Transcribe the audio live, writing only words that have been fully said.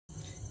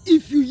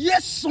If you hear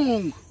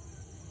song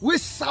where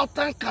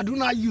Southern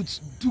Kaduna Youths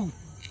do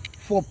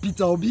for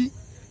Peter Obi,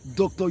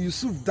 Dr.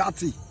 Yusuf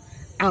Datti,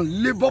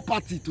 and Labour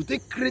Party to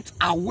take create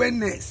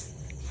awareness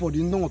for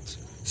the North.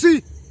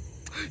 See,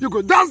 you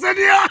go dance in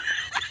here.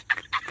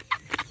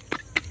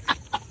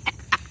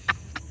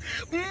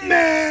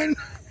 Man,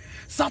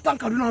 Southern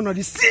Kaduna now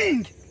they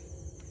sing.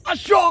 A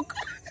shock.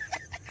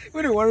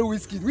 When they worry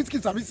Whiskey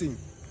are missing.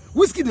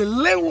 Whiskey they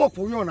lay work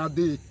for you on a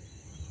day.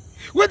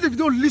 What if you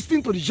don't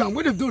listen to the jam?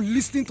 What if you don't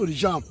listen to the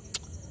jam?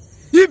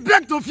 He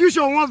begged to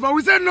fusion once, but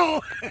we said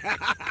no.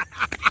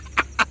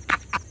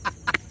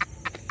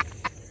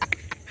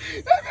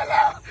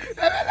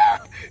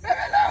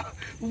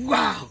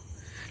 Wow.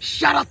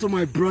 Shout out to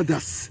my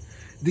brothers,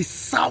 the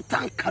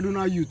Southern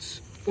Kaduna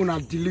Youths, on a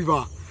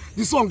deliver.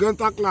 The song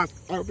enter class.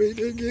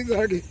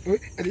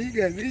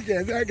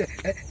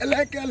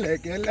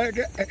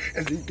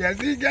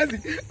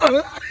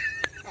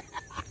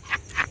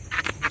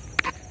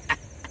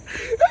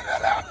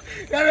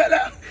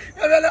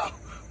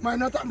 My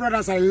northern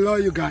brothers, I love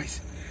you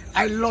guys.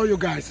 I love you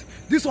guys.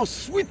 This was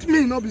sweet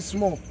me, not be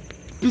small.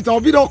 Peter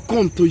Obi don't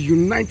come to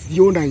unite the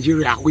whole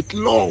Nigeria with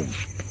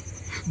love.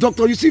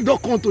 Dr. Yusuf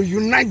don't come to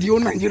unite the whole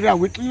Nigeria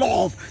with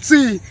love.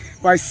 See,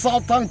 my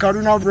Southern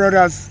Kaduna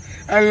brothers,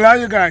 I love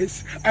you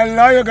guys. I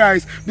love you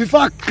guys.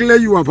 Before I clear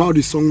you about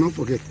the song, don't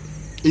forget,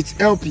 it's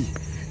LP.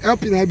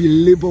 LP now be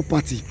Labour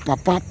Party.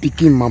 Papa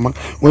picking mama.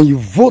 When you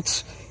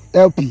vote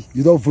LP,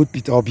 you don't vote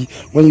Peter Obi.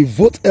 When you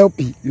vote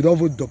LP, you don't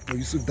vote Dr.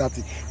 Yusuf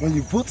Datti. When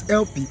you vote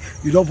LP,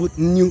 you don't vote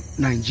New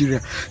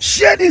Nigeria.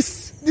 Share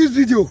this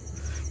video.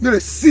 Let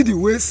us see the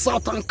way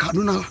Southern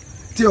Kaduna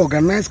they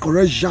organize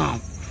correct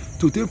jam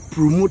to take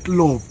promote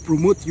love,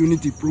 promote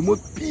unity, promote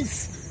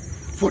peace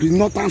for the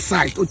northern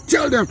side. To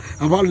tell them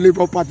about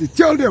Labour Party,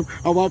 tell them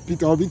about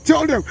Peter Obi,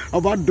 tell them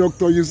about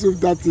Dr. Yusuf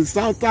Datti.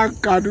 Southern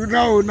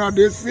Kaduna, now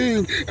they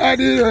sing. I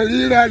don't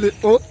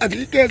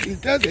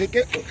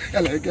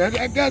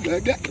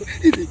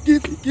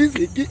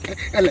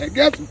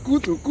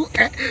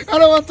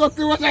want to talk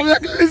too much. I'm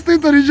like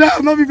listening to the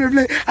jam, not be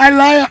play.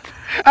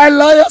 I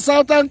liar,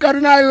 Southern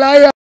Kaduna, I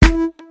liar.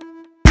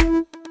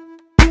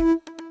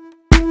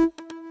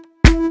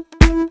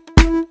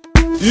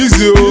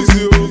 Easy.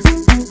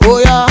 Oh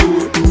yeah,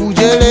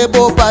 Muje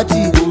Labour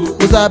Party,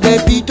 Uzabe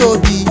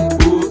P2B,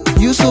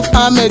 Yusuf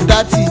Ahmed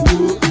Datti,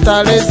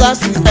 Tareza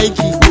si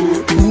aiki.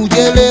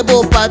 Muje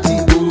Labour Party,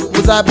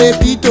 Uzabe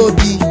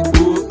P2B,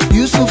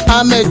 Yusuf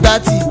Ahmed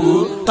Datti,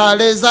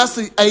 Tareza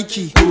si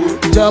aiki.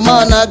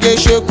 Jama'a na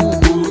gaishe ku,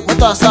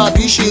 matasa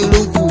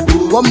bishirinku,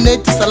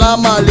 gwamnati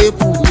salama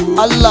alaikum,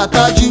 Allah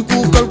ta ji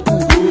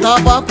kukarku, ta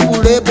ba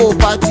ku Labour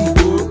Party,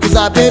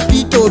 Uzabe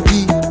P2B,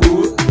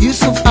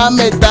 Yusuf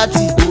Ahmed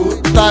Datti,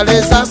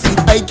 Tareza si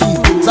aiki.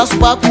 That's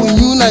why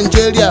New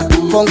Nigeria,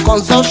 from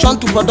consumption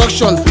to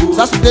production.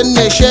 That's then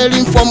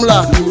sharing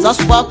formula. That's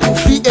why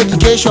free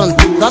education.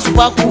 That's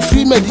why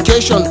free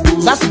medication.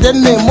 That's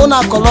then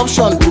money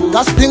corruption.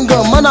 That's then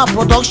money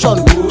production.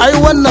 I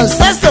want to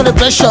say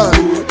celebration.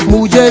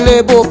 Muje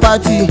Labour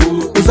Party,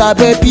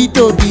 Uzabe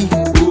P2B,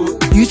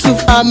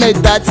 Yusuf Ahmed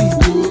Datti,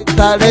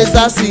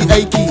 Tareza si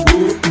aiki.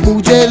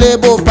 Muje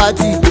Labour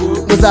Party,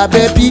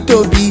 Uzabe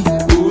P2B,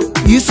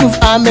 Yusuf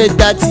Ahmed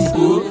Datti,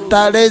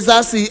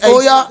 Tareza si aiki.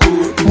 Oh yeah.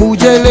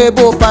 Muje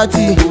Labour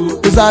Party,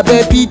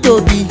 Uzabe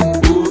P2B,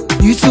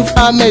 Yusuf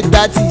Ahmed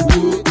Datti,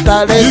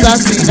 Tareza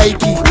si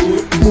aiki.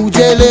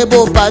 Muje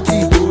Labour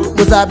Party,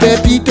 Uzabe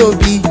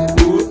P2B,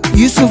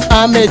 Yusuf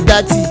Ahmed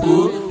Datti,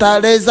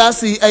 Tareza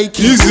si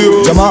aiki.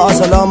 Jama'a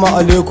assalamu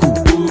alaikum,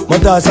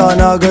 matasa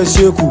na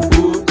gaishe ku,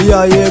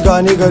 iyaye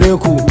gani gare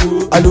ku,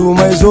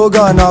 al'ummai zo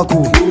ga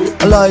naku.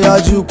 Allah ya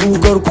ji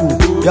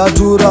kukarku, ya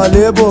tura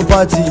Labour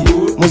Party.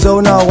 Mu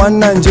zauna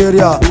wannan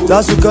Nigeria,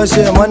 za su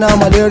kashe mana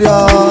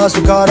malaria,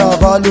 su kara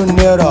balun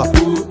naira.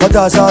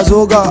 Matasa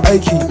zo ga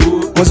aiki,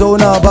 mu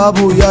zauna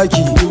babu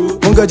yaki.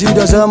 Mun gaji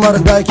da zamar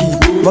daki,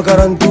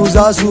 makarantu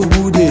za su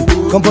bude,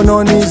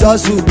 kamfanoni za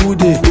su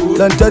bude,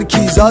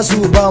 lantarki za su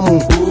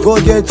bamu.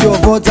 Go get your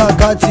voter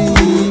card,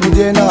 mu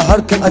daina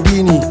harkan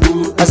addini.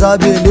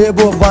 Azabe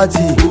Labour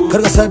Party,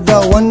 kar ka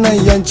sadda wannan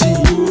yanci.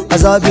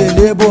 Azabe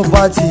Labour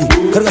Party,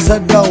 kar ka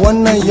sadda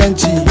wannan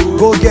yanci.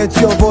 Go get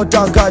your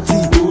voter card.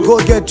 Go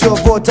get your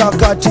voter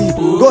card.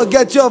 Go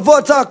get your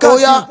voter card. Oh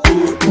yeah,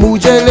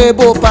 Muje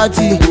Labour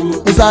Party,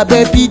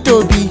 Uzabe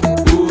P2B,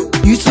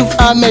 Yusuf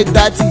Ahmed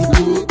Datti,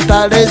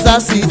 Tareza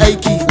si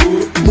aiki.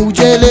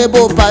 Muje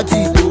Labour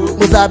Party,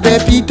 Uzabe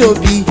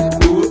P2B,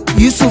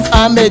 Yusuf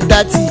Ahmed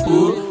Datti,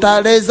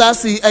 Tareza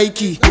si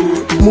aiki.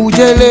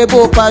 Muje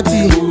Labour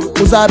Party,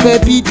 Uzabe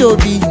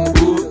P2B,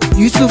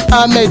 Yusuf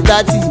Ahmed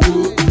Datti,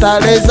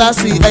 Tareza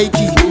si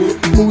aiki.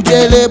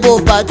 Muje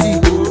Labour Party,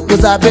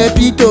 Uzabe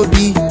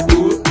P2B,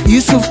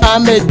 Yusuf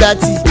Ahmed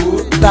Datti,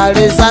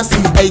 Tareza si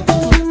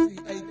aiki.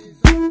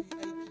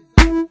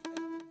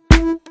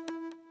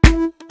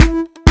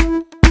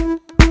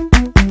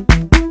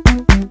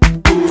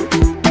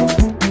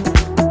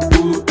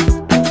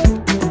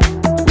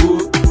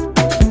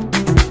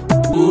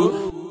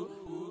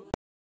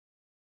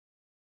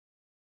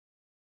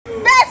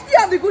 Bestie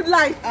of the good good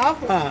life.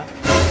 Alpha.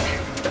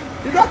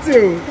 You got to.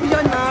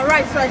 You're now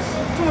right,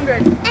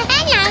 200.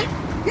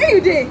 Yeah,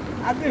 you did.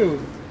 I do.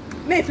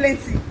 Make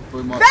plenty.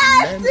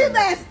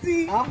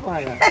 Bestie.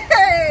 Alpha.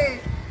 Hey.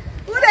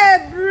 Who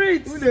they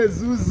breathe? Who they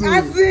zuzu?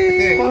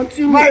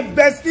 My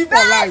bestie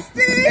for life.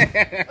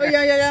 Oh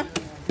yeah.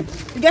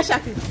 You get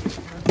Shaki.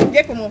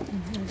 Get come on.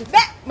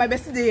 My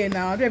bestie day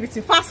now. I'll do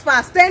everything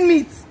fast. 10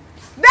 minutes.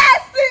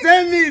 Bestie.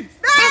 10 minutes.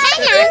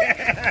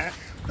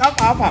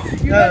 Alpha.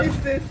 You know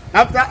this.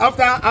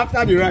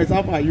 After the rice,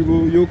 Alpha,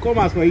 you come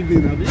as for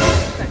evening.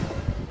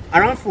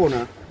 Around 4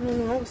 now. No,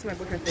 I want to see my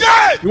boyfriend.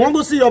 Yeah! You want to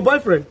go see your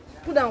boyfriend?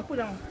 Put down. I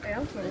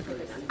want to see my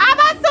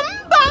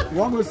boyfriend. You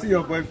want to go see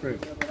your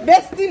boyfriend?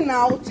 Bestie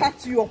now, I'll chat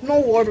to you up. No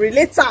worry.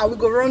 Later, we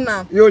go run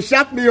now. You'll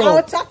chat me up.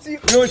 I'll chat to you.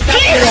 You'll chat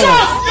me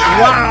up.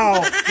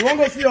 Wow. You want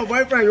to go see your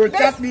boyfriend? You'll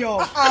chat me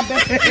up.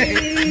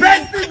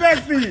 Bestie.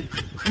 Bestie.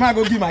 I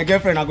go give my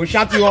girlfriend. I go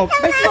chat you up.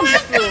 Bestie not be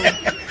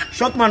so.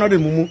 Short man or the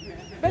mumu.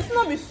 Bestie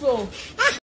not be so.